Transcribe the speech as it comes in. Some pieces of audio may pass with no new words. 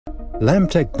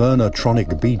Lamtec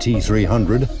Pvt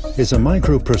Ltd is a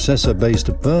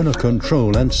microprocessor-based burner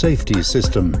control and safety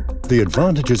system. The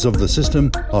advantages of the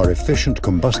system are efficient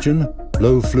combustion,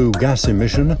 low flue gas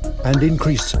emission, and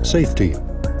increased safety.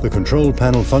 The control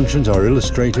panel functions are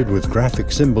illustrated with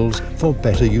graphic symbols for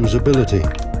better usability.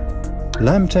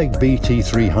 Lamtec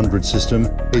Pvt system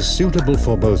is suitable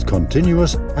for both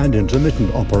continuous and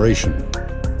intermittent operation.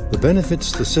 The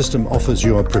benefits the system offers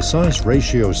you are precise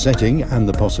ratio setting and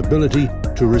the possibility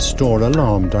to restore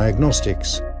alarm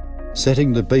diagnostics.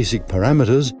 Setting the basic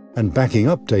parameters and backing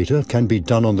up data can be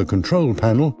done on the control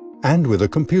panel and with a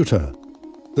computer.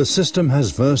 The system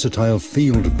has versatile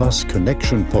field bus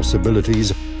connection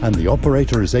possibilities and the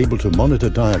operator is able to monitor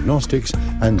diagnostics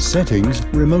and settings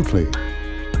remotely.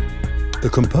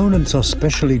 The components are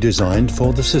specially designed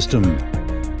for the system.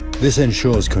 This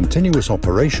ensures continuous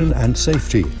operation and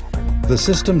safety. The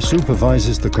system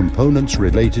supervises the components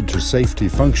related to safety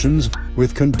functions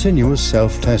with continuous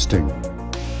self-testing.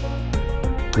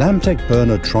 Lamtec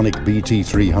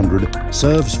Pvt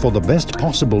serves for the best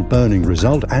possible burning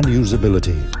result and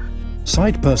usability.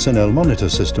 Site personnel monitor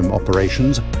system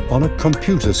operations on a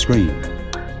computer screen.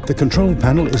 The control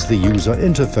panel is the user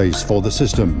interface for the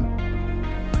system.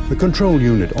 The control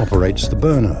unit operates the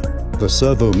burner. The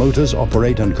servo motors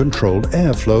operate and control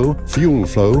airflow, fuel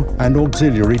flow, and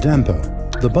auxiliary damper.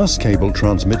 The bus cable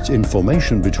transmits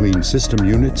information between system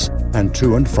units and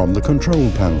to and from the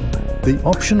control panel. The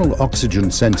optional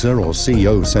oxygen sensor or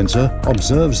CO sensor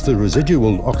observes the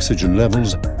residual oxygen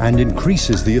levels and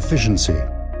increases the efficiency.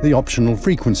 The optional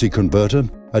frequency converter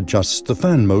adjusts the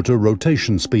fan motor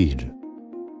rotation speed.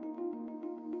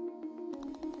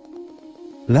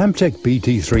 Lamtec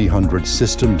Pvt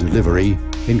system delivery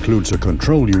includes a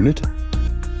control unit,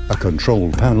 a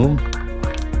control panel,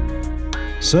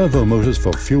 servo motors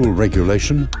for fuel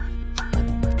regulation,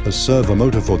 a servo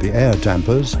motor for the air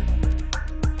dampers,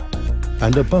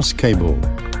 and a bus cable.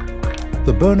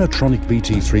 The Burnertronic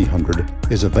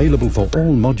Pvt is available for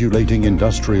all modulating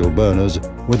industrial burners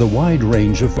with a wide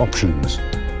range of options.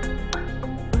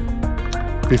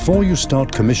 Before you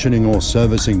start commissioning or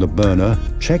servicing the burner,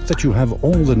 check that you have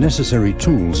all the necessary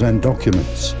tools and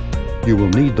documents. You will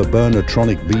need the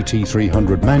Burnertronic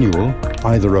Pvt manual,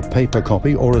 either a paper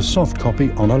copy or a soft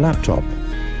copy on a laptop.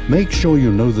 Make sure you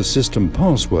know the system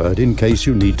password in case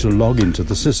you need to log into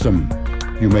the system.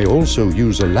 You may also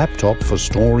use a laptop for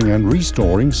storing and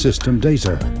restoring system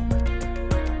data.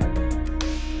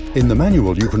 In the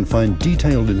manual you can find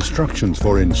detailed instructions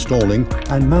for installing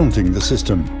and mounting the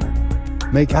system.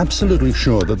 Make absolutely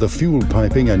sure that the fuel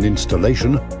piping and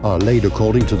installation are laid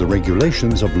according to the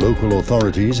regulations of local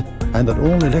authorities and that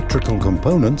all electrical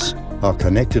components are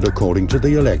connected according to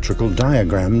the electrical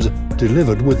diagrams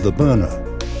delivered with the burner.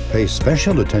 Pay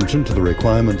special attention to the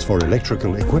requirements for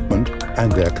electrical equipment and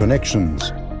their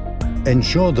connections.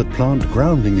 Ensure that plant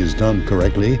grounding is done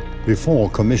correctly before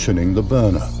commissioning the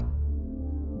burner.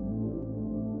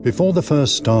 Before the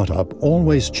first startup,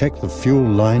 always check the fuel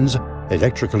lines,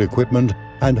 electrical equipment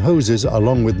and hoses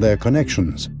along with their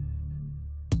connections.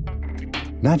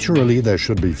 Naturally, there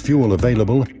should be fuel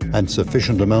available and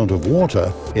sufficient amount of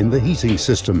water in the heating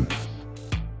system.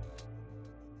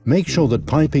 Make sure that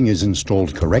piping is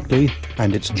installed correctly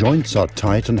and its joints are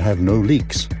tight and have no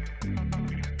leaks.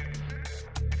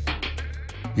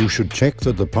 You should check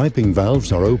that the piping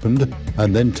valves are opened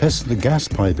and then test the gas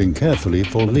piping carefully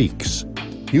for leaks.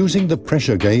 Using the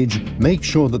pressure gauge, make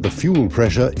sure that the fuel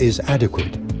pressure is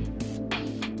adequate.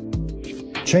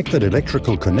 Check that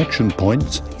electrical connection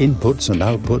points, inputs and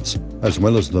outputs, as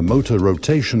well as the motor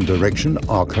rotation direction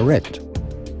are correct.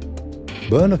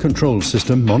 Burner control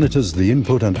system monitors the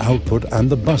input and output and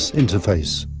the bus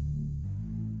interface.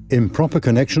 Improper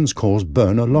connections cause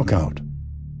burner lockout.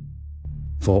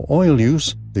 For oil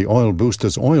use, the oil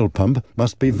booster's oil pump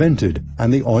must be vented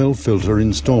and the oil filter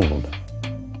installed.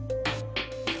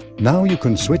 Now you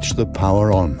can switch the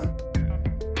power on.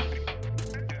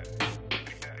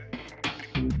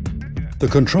 The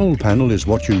control panel is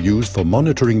what you use for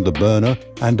monitoring the burner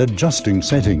and adjusting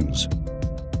settings.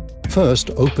 First,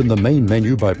 open the main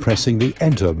menu by pressing the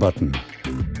Enter button.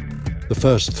 The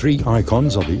first three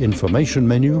icons are the Information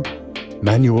menu,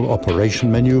 Manual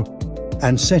Operation menu,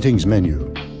 and Settings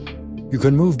menu. You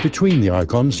can move between the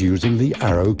icons using the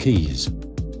arrow keys.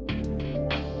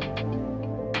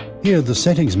 Here the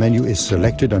Settings menu is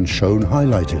selected and shown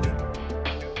highlighted.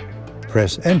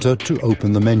 Press Enter to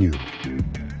open the menu.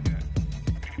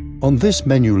 On this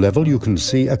menu level you can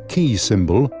see a key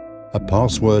symbol, a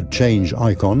password change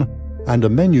icon, and a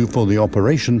menu for the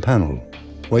operation panel,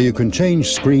 where you can change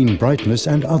screen brightness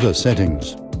and other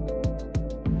settings.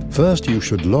 First, you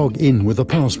should log in with a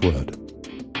password.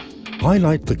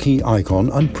 Highlight the key icon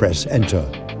and press Enter.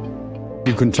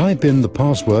 You can type in the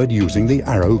password using the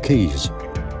arrow keys.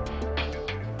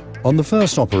 On the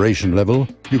first operation level,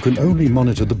 you can only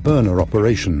monitor the burner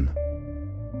operation.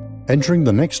 Entering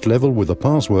the next level with a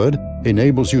password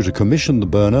enables you to commission the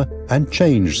burner and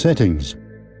change settings.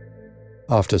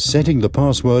 After setting the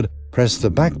password, press the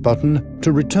back button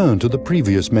to return to the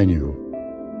previous menu.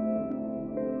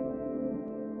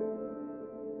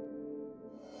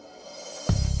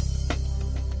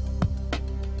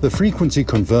 The frequency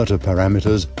converter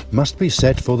parameters must be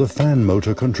set for the fan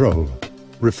motor control.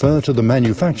 Refer to the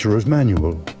manufacturer's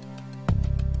manual.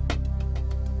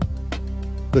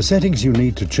 The settings you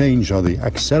need to change are the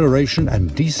acceleration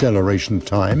and deceleration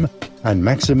time and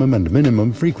maximum and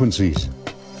minimum frequencies.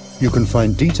 You can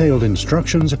find detailed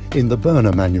instructions in the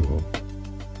burner manual.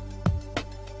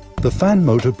 The fan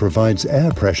motor provides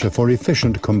air pressure for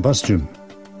efficient combustion.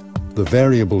 The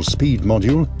variable speed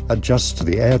module adjusts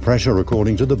the air pressure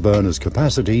according to the burner's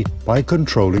capacity by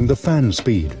controlling the fan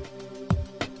speed.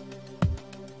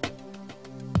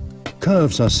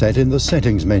 Curves are set in the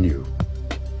settings menu.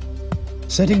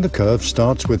 Setting the curve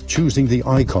starts with choosing the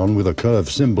icon with a curve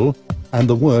symbol and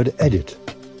the word Edit.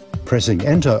 Pressing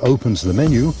Enter opens the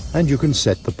menu and you can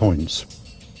set the points.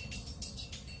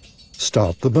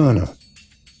 Start the burner.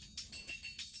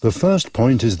 The first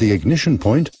point is the ignition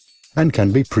point and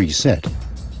can be preset.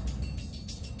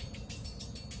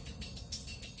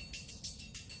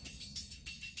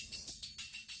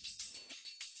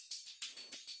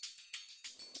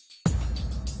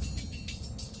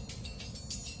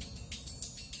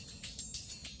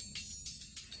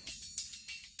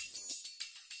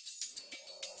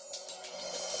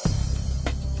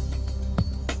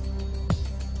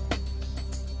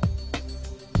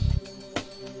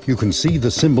 You can see the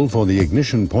symbol for the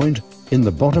ignition point in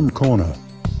the bottom corner.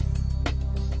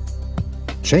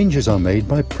 Changes are made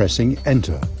by pressing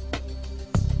Enter.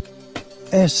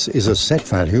 S is a set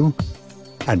value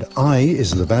and I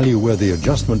is the value where the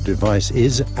adjustment device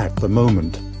is at the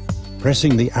moment.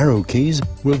 Pressing the arrow keys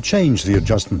will change the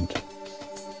adjustment.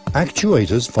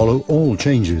 Actuators follow all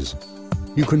changes.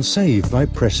 You can save by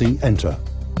pressing Enter.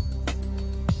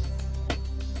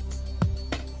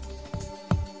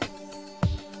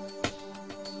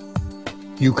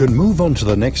 You can move on to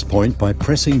the next point by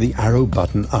pressing the arrow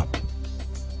button up.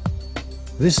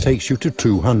 This takes you to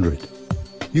 200.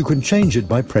 You can change it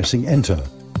by pressing Enter,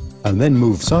 and then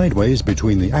move sideways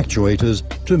between the actuators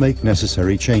to make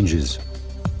necessary changes.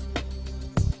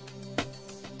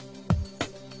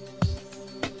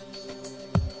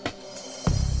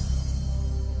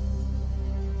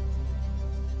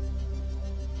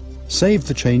 Save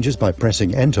the changes by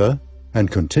pressing Enter, and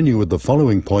continue with the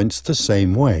following points the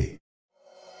same way.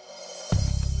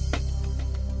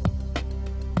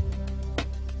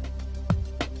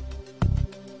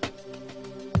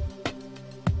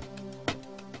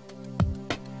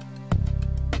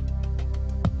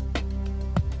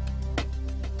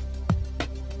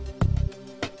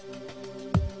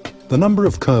 The number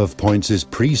of curve points is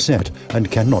preset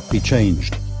and cannot be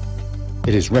changed.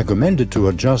 It is recommended to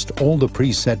adjust all the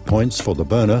preset points for the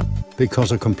burner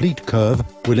because a complete curve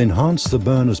will enhance the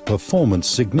burner's performance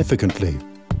significantly.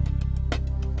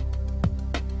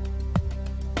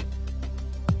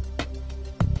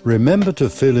 Remember to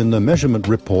fill in the measurement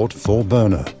report for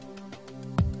burner.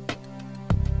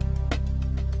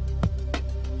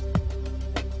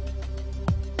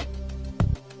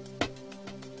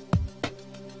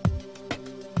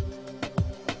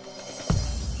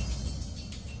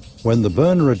 When the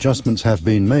burner adjustments have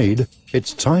been made,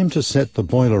 it's time to set the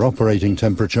boiler operating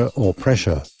temperature or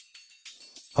pressure.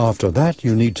 After that,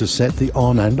 you need to set the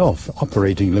on and off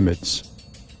operating limits.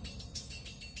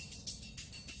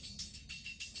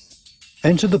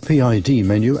 Enter the PID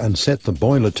menu and set the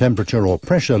boiler temperature or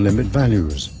pressure limit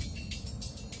values.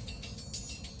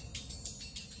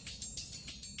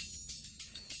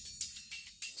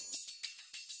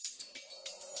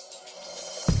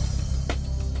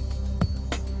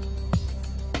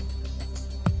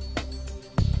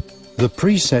 The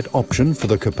preset option for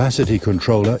the capacity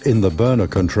controller in the burner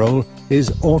control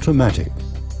is automatic.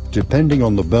 Depending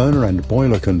on the burner and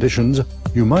boiler conditions,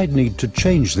 you might need to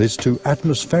change this to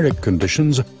atmospheric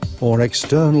conditions or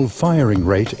external firing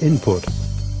rate input.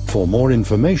 For more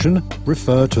information,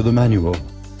 refer to the manual.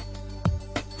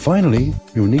 Finally,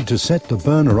 you need to set the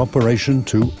burner operation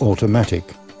to automatic.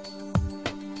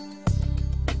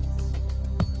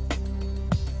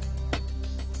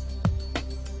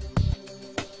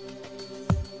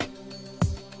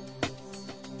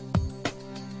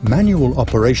 Manual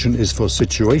operation is for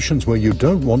situations where you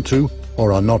don't want to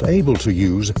or are not able to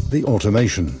use the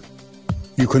automation.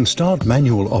 You can start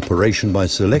manual operation by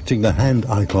selecting the hand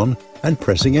icon and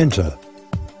pressing Enter.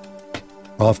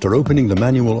 After opening the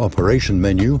manual operation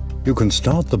menu, you can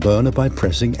start the burner by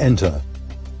pressing Enter,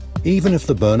 even if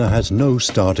the burner has no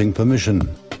starting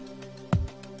permission.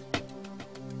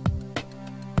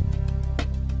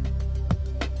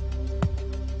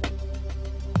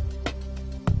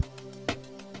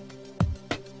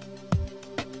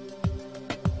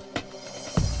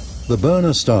 The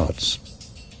burner starts.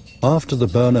 After the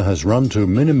burner has run to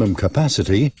minimum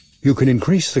capacity, you can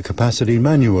increase the capacity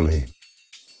manually.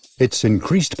 It's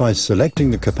increased by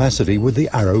selecting the capacity with the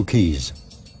arrow keys.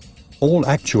 All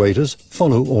actuators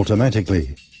follow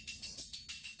automatically.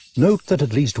 Note that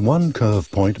at least one curve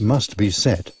point must be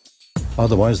set,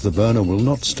 otherwise the burner will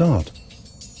not start.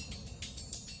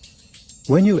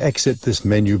 When you exit this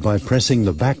menu by pressing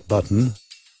the back button,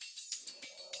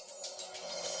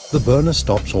 the burner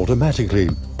stops automatically,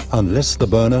 unless the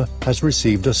burner has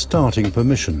received a starting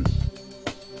permission.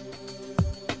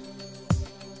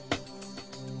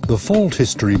 The fault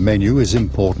history menu is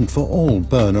important for all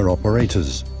burner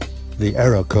operators. The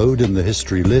error code in the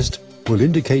history list will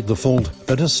indicate the fault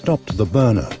that has stopped the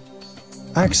burner.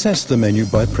 Access the menu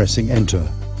by pressing Enter.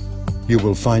 You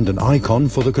will find an icon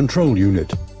for the control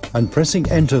unit, and pressing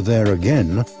Enter there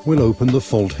again will open the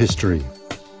fault history.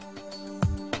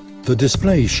 The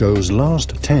display shows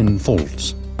last 10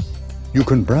 faults. You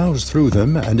can browse through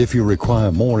them, and if you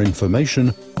require more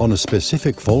information on a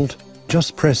specific fault,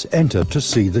 just press Enter to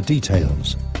see the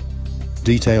details.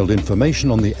 Detailed information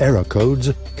on the error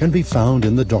codes can be found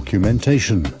in the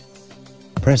documentation.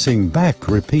 Pressing back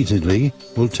repeatedly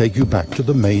will take you back to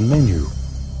the main menu.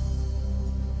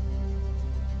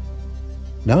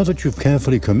 Now that you've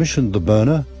carefully commissioned the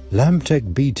burner,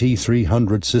 Lamtec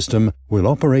BT300 system will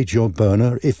operate your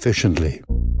burner efficiently.